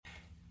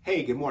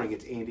Hey, good morning.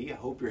 It's Andy. I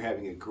hope you're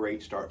having a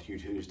great start to your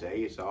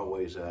Tuesday. It's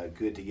always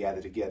good to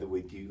gather together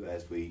with you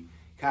as we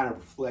kind of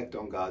reflect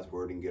on God's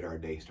Word and get our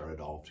day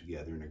started off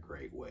together in a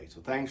great way. So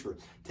thanks for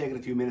taking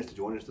a few minutes to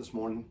join us this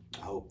morning.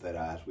 I hope that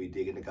as we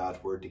dig into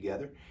God's Word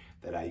together,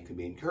 that you can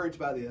be encouraged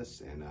by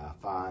this and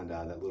find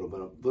that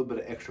little bit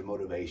of extra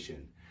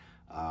motivation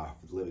for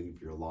the living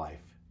of your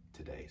life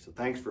today. So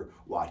thanks for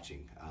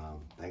watching.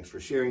 Thanks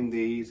for sharing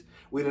these.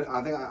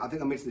 I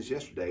think I mentioned this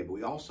yesterday, but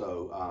we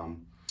also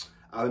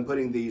I've been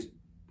putting these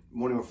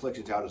morning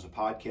reflections out as a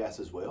podcast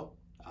as well.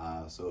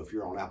 So if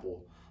you're on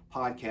Apple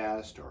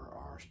Podcast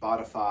or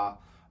Spotify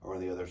or one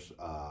of the others,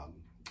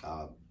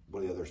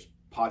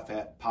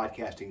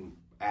 podcasting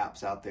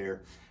apps out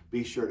there,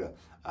 be sure to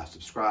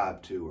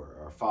subscribe to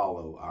or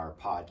follow our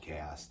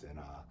podcast. And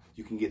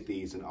you can get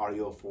these in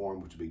audio form,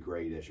 which would be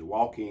great as you're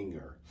walking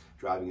or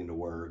driving into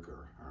work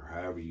or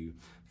however you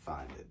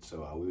find it.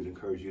 So we would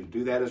encourage you to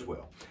do that as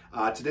well.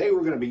 Today we're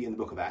going to be in the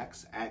book of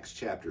Acts, Acts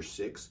chapter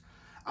 6.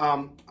 I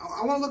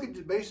want to look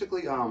at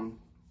basically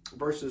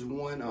verses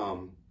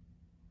 1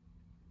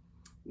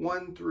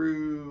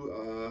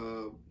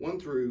 through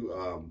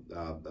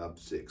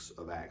 6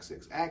 of Acts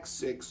 6. Acts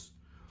 6,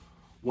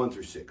 1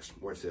 through 6,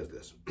 where it says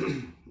this.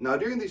 Now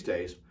during these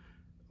days,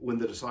 when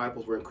the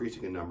disciples were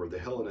increasing in number, the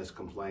Hellenists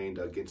complained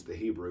against the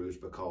Hebrews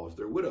because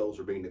their widows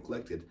were being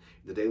neglected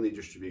in the daily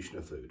distribution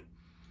of food.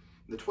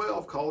 The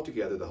 12 called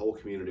together the whole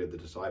community of the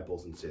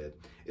disciples and said,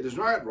 "It is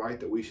not right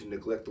that we should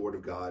neglect the word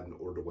of God in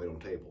order to wait on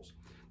tables.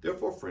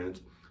 Therefore,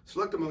 friends,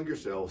 select among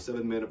yourselves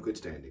 7 men of good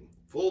standing,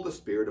 full of the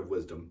spirit of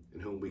wisdom,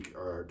 in whom we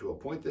are to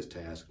appoint this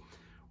task,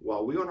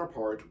 while we on our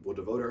part will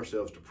devote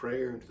ourselves to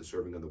prayer and to the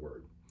serving of the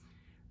word."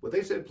 What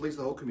they said pleased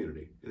the whole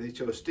community, and they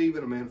chose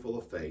Stephen, a man full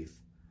of faith.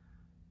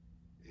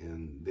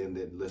 And then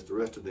they list the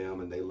rest of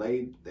them, and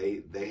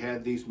they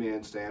had these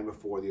men stand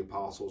before the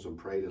apostles and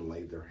prayed and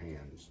laid their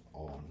hands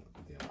on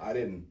them. I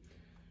didn't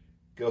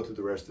go through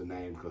the rest of the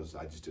name because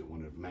I just didn't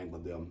want to mangle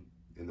them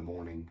in the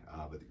morning,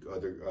 but I'll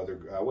do it.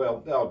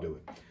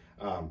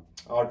 I'll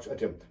tell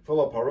you,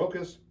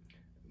 Philoparochus,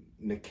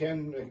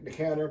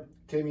 Nicanor,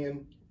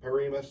 Timian,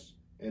 Perimus,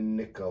 and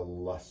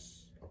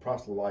Nicholas, a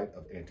proselyte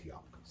of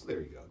Antioch. So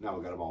there you go. Now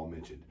we've got them all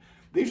mentioned.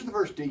 These are the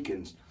first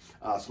deacons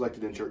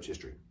selected in church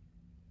history.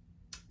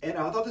 And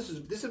I thought this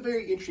is a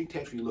very interesting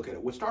text when you look at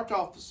it. What starts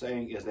off the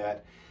saying is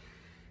that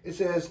it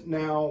says,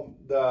 now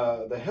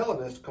the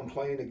Hellenists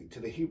complained to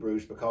the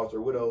Hebrews because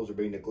their widows are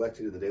being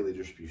neglected in the daily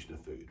distribution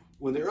of food.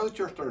 When the early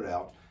church started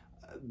out,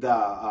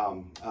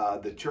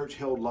 the church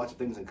held lots of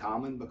things in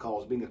common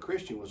because being a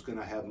Christian was going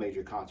to have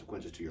major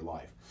consequences to your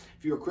life.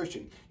 If you're a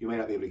Christian, you may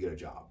not be able to get a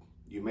job.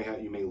 You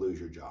may lose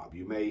your job.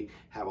 You may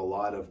have a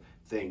lot of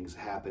things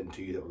happen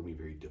to you that will be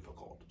very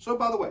difficult. So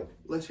by the way,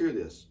 let's hear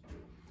this.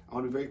 I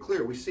want to be very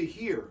clear. We see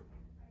here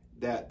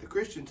that the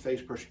Christians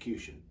faced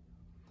persecution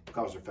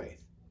because of their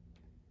faith.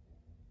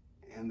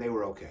 And they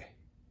were okay.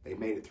 They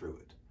made it through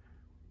it.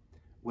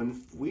 When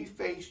we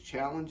face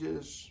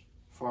challenges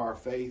for our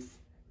faith,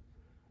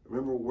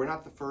 remember, we're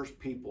not the first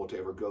people to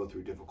ever go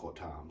through difficult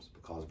times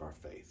because of our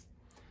faith.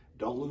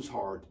 Don't lose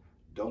heart.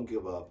 Don't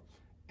give up.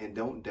 And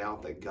don't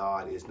doubt that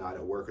God is not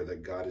at work or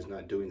that God is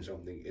not doing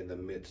something in the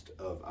midst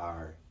of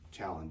our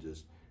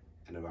challenges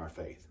and of our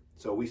faith.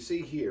 So we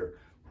see here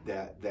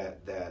that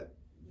the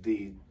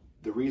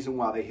reason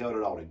why they held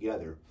it all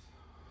together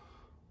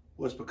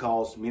was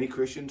because many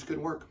Christians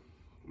couldn't work.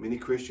 Many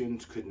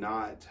Christians could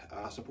not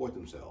support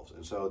themselves.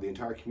 And so the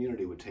entire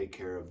community would take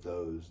care of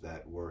those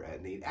that were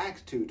at need.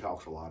 Acts 2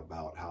 talks a lot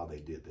about how they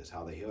did this,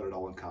 how they held it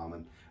all in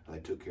common, and they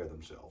took care of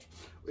themselves.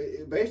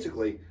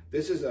 Basically,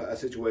 this is a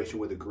situation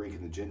with the Greek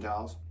and the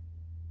Gentiles.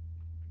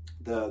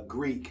 The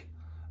Greek,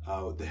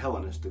 the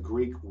Hellenists, the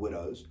Greek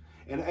widows,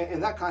 and in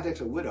that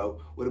context, a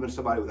widow would have been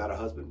somebody without a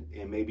husband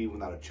and maybe even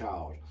without a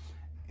child.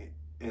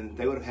 And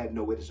they would have had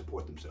no way to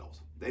support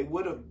themselves. They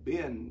would have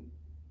been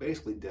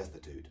basically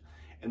destitute.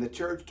 And the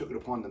church took it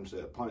upon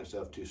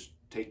itself to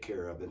take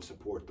care of and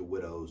support the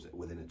widows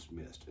within its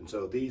midst. And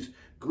so these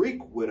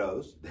Greek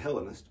widows, the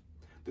Hellenists,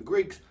 the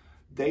Greeks,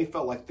 they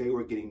felt like they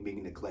were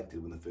being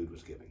neglected when the food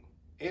was given.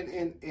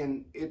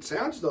 And it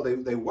sounds as though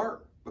they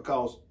were,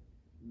 because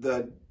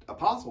the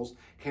apostles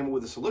came up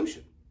with a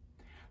solution.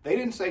 They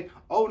didn't say,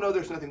 "Oh no,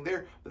 there's nothing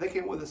there," but they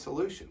came up with a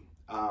solution.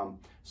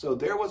 So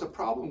there was a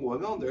problem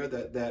going on there and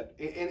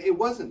it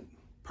wasn't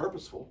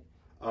purposeful.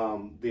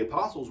 The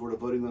apostles were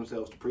devoting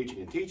themselves to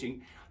preaching and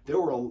teaching.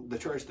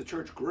 The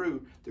church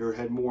grew. There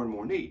had more and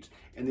more needs,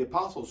 and the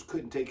apostles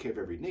couldn't take care of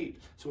every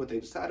need. So what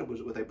they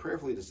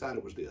prayerfully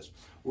decided was this: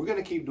 we're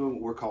going to keep doing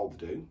what we're called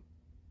to do,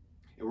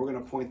 and we're going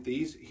to appoint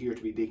these here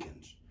to be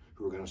deacons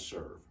who are going to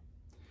serve.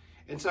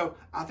 And so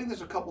I think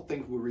there's a couple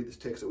things when we read this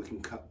text that we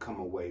can come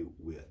away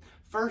with.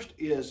 First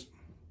is,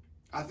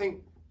 I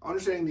think,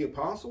 understanding the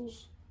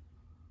apostles.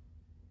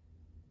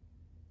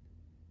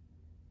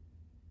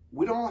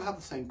 We don't all have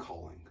the same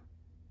calling.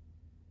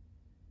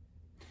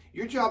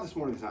 Your job this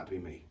morning is not to be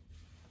me.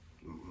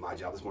 My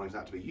job this morning is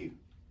not to be you.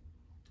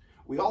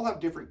 We all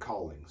have different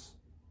callings,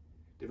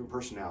 different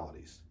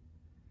personalities,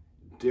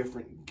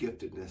 different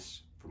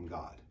giftedness from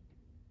God.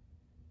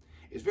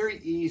 It's very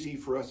easy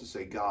for us to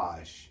say,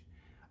 gosh,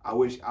 I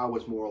wish I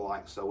was more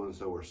like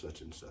so-and-so or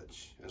such and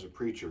such. As a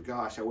preacher,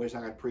 gosh, I wish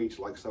I could preach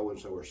like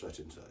so-and-so or such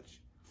and such.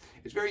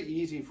 It's very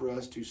easy for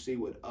us to see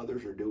what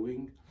others are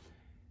doing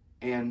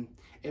and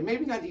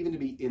maybe not even to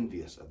be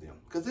envious of them.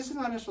 Because this is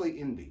not necessarily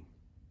envy.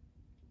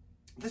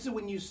 This is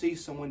when you see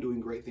someone doing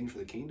great things for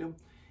the kingdom,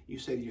 you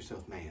say to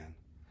yourself, man,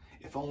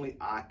 if only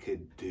I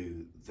could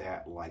do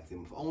that like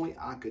them, if only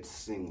I could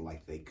sing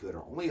like they could,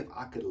 or only if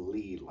I could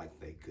lead like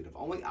they could, if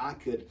only I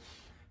could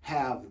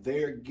have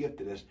their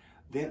giftedness,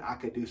 then I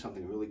could do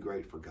something really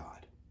great for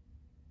God.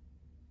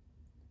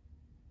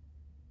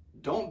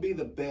 Don't be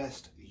the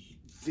best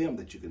them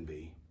that you can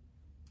be.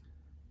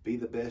 Be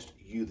the best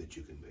you that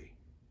you can be.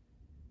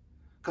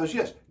 Because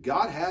yes,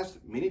 God has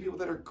many people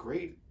that are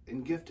great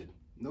and gifted,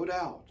 no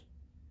doubt.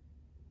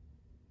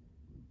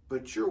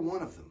 But you're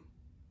one of them.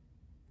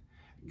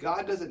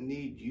 God doesn't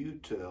need you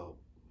to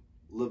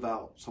live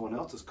out someone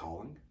else's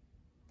calling.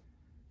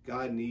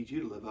 God needs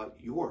you to live out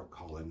your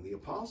calling. The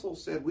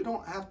apostles said, we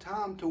don't have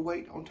time to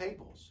wait on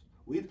tables.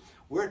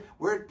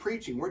 We're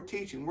preaching, we're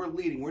teaching, we're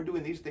leading, we're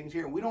doing these things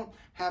here. And we don't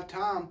have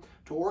time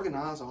to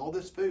organize all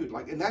this food.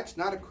 And that's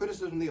not a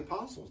criticism of the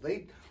apostles.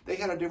 They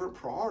had a different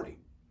priority.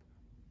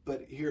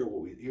 But here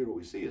what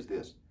we see is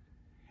this.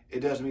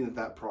 It doesn't mean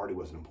that priority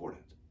wasn't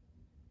important.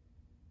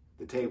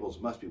 The tables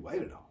must be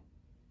waited on.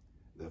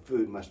 The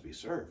food must be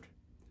served.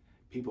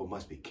 People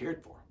must be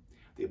cared for.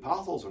 The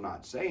apostles are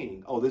not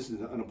saying, oh, this is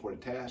an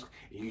unimportant task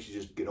and you should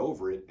just get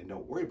over it and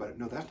don't worry about it.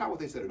 No, that's not what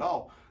they said at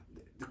all.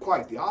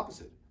 Quite the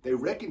opposite. They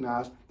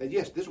recognized that,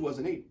 yes, this was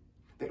a need.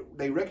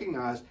 They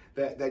recognized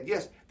that,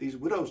 yes, these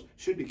widows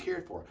should be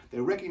cared for. They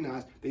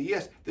recognized that,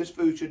 yes, this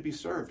food should be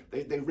served.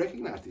 They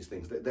recognized these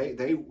things.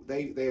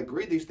 They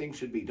agreed these things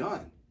should be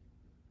done.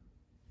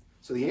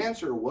 So the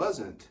answer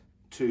wasn't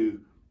to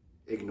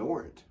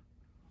ignore it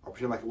or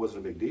pretend like it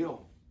wasn't a big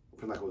deal or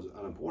pretend like it was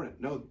unimportant.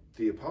 No,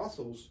 the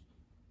apostles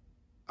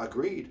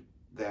agreed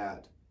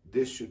that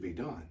this should be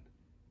done,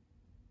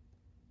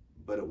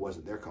 but it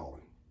wasn't their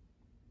calling.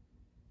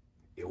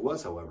 It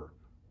was, however,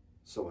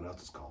 someone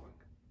else's calling.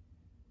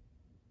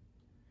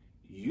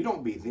 You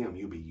don't be them,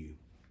 you be you.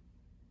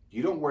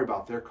 You don't worry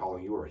about their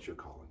calling, you are at your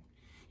calling.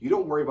 You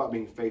don't worry about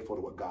being faithful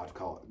to what God's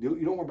called. You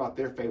don't worry about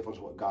their faithfulness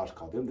to what God's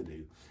called them to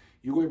do.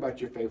 You worry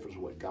about your faithfulness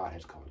to what God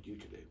has called you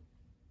to do.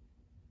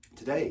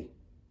 Today,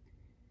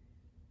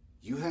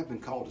 you have been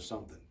called to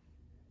something.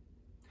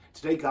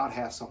 Today, God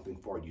has something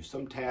for you.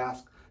 Some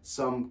task,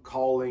 some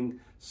calling,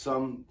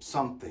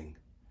 something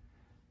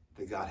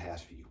that God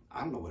has for you.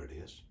 I don't know what it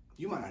is.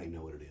 You might not even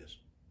know what it is.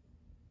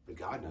 But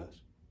God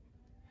knows.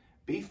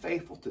 Be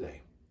faithful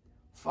today.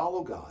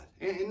 Follow God.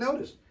 And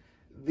notice,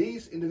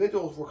 these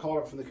individuals were called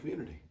up from the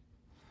community.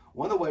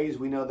 One of the ways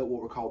we know that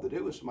what we're called to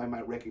do is somebody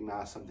might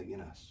recognize something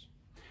in us.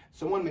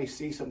 Someone may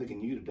see something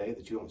in you today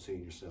that you don't see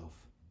in yourself.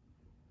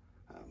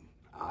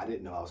 I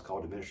didn't know I was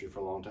called to ministry for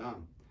a long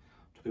time.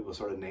 So people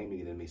started naming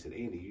it in me. Said,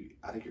 Andy,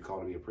 I think you're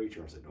called to be a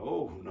preacher. I said,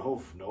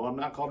 no, I'm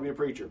not called to be a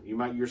preacher.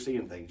 You're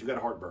seeing things. You got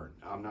a heartburn.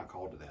 I'm not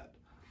called to that.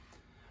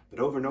 But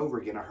over and over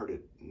again, I heard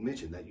it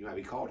mentioned that you might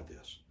be called to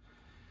this.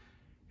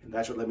 And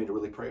that's what led me to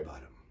really pray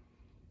about it.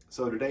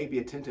 So today, be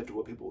attentive to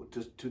what people,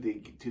 to the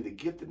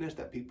giftedness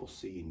that people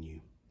see in you.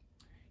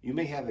 You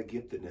may have a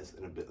giftedness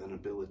and an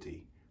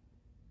ability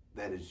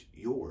that is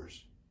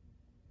yours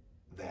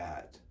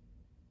that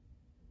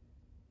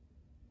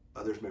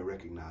others may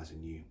recognize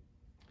in you,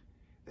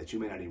 that you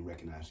may not even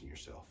recognize in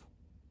yourself.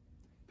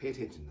 Pay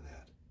attention to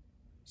that.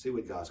 See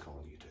what God's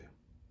calling you to.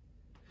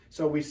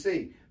 So we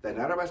see that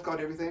not everybody's called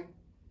to everything.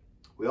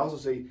 We also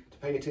see to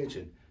pay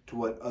attention to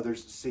what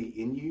others see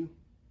in you.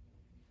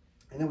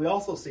 And then we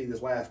also see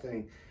this last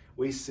thing.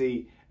 We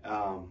see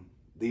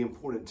the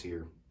importance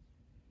here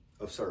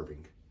of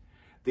serving.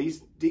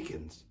 These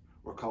deacons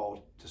were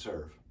called to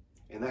serve.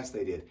 And that's what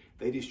they did.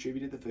 They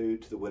distributed the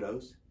food to the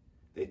widows.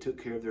 They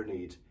took care of their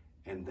needs.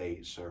 And they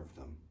served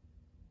them.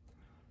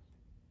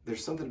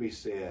 There's something to be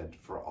said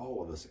for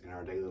all of us in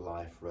our daily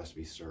life for us to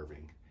be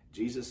serving.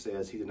 Jesus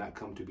says he did not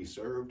come to be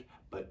served,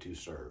 but to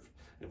serve.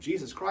 If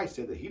Jesus Christ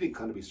said that he didn't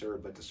come to be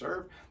served, but to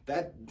serve,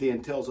 that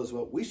then tells us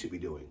what we should be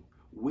doing.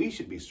 We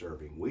should be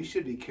serving. We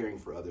should be caring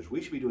for others.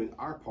 We should be doing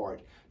our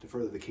part to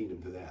further the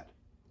kingdom through that.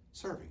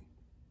 Serving.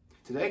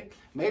 Today,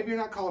 maybe you're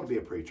not called to be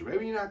a preacher.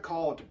 Maybe you're not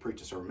called to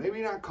preach a sermon. Maybe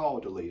you're not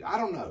called to lead. I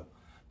don't know.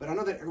 But I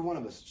know that every one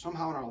of us,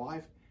 somehow in our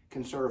life,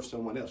 can serve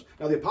someone else.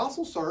 Now, the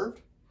apostles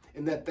served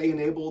in that they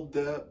enabled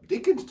the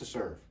deacons to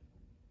serve.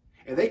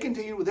 And they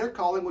continued with their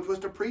calling, which was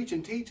to preach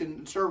and teach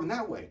and serve in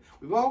that way.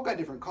 We've all got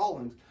different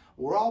callings.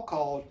 We're all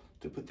called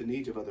to put the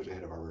needs of others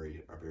ahead of our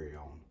very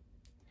own.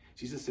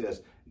 Jesus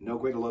says, no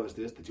greater love is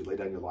this, that you lay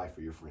down your life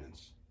for your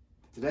friends.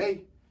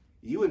 Today,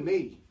 you and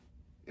me,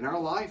 in our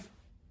life,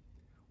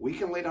 we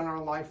can lay down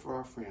our life for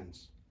our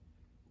friends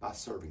by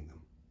serving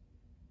them,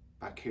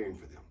 by caring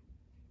for them,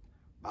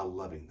 by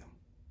loving them,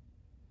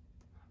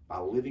 by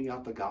living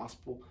out the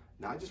gospel,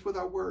 not just with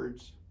our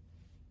words,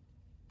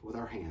 but with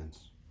our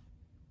hands.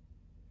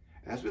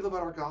 As we live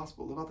out the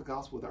gospel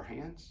with our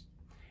hands,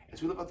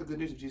 As we live out the good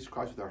news of Jesus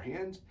Christ with our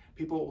hands,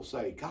 people will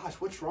say, gosh,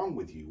 what's wrong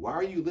with you? Why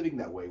are you living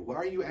that way? Why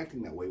are you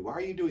acting that way? Why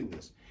are you doing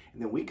this?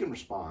 And then we can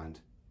respond,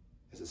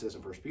 as it says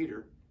in 1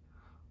 Peter,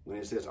 when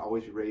it says,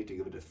 always be ready to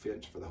give a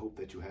defense for the hope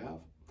that you have.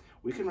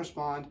 We can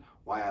respond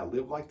why I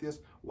live like this,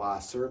 why I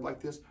serve like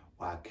this,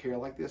 why I care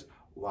like this,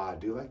 why I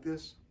do like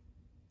this.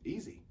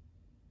 Easy.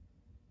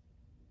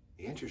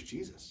 The answer is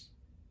Jesus.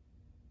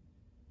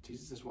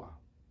 Jesus is why.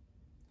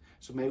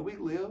 So may we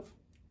live,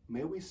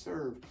 may we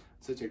serve in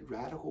such a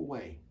radical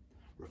way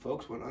where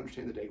folks want to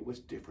understand today what's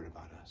different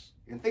about us.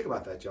 And think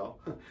about that, y'all.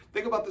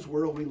 Think about this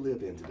world we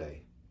live in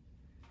today.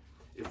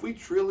 If we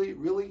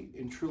really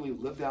and truly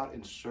lived out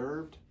and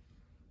served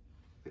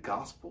the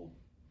gospel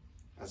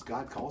as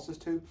God calls us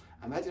to,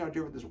 imagine how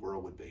different this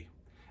world would be.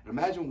 And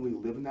imagine when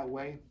we live in that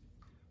way,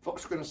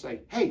 folks are going to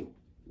say, hey,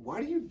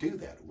 why do you do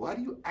that? Why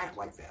do you act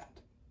like that?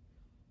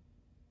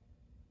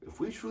 If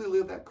we truly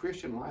live that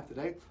Christian life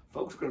today,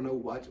 folks are going to know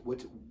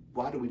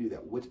why do we do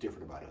that? What's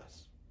different about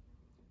us?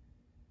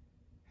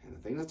 And the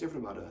thing that's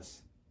different about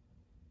us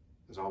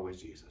is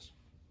always Jesus.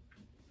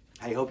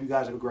 Hey, hope you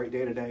guys have a great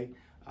day today.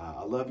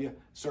 I love you.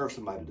 Serve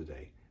somebody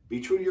today. Be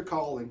true to your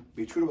calling.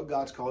 Be true to what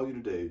God's called you to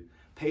do.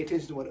 Pay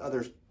attention to what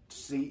others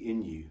see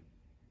in you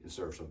and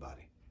serve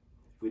somebody.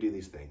 If we do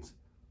these things,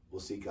 we'll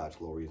see God's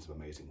glory in some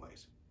amazing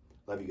ways.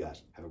 Love you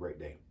guys. Have a great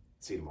day.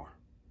 See you tomorrow.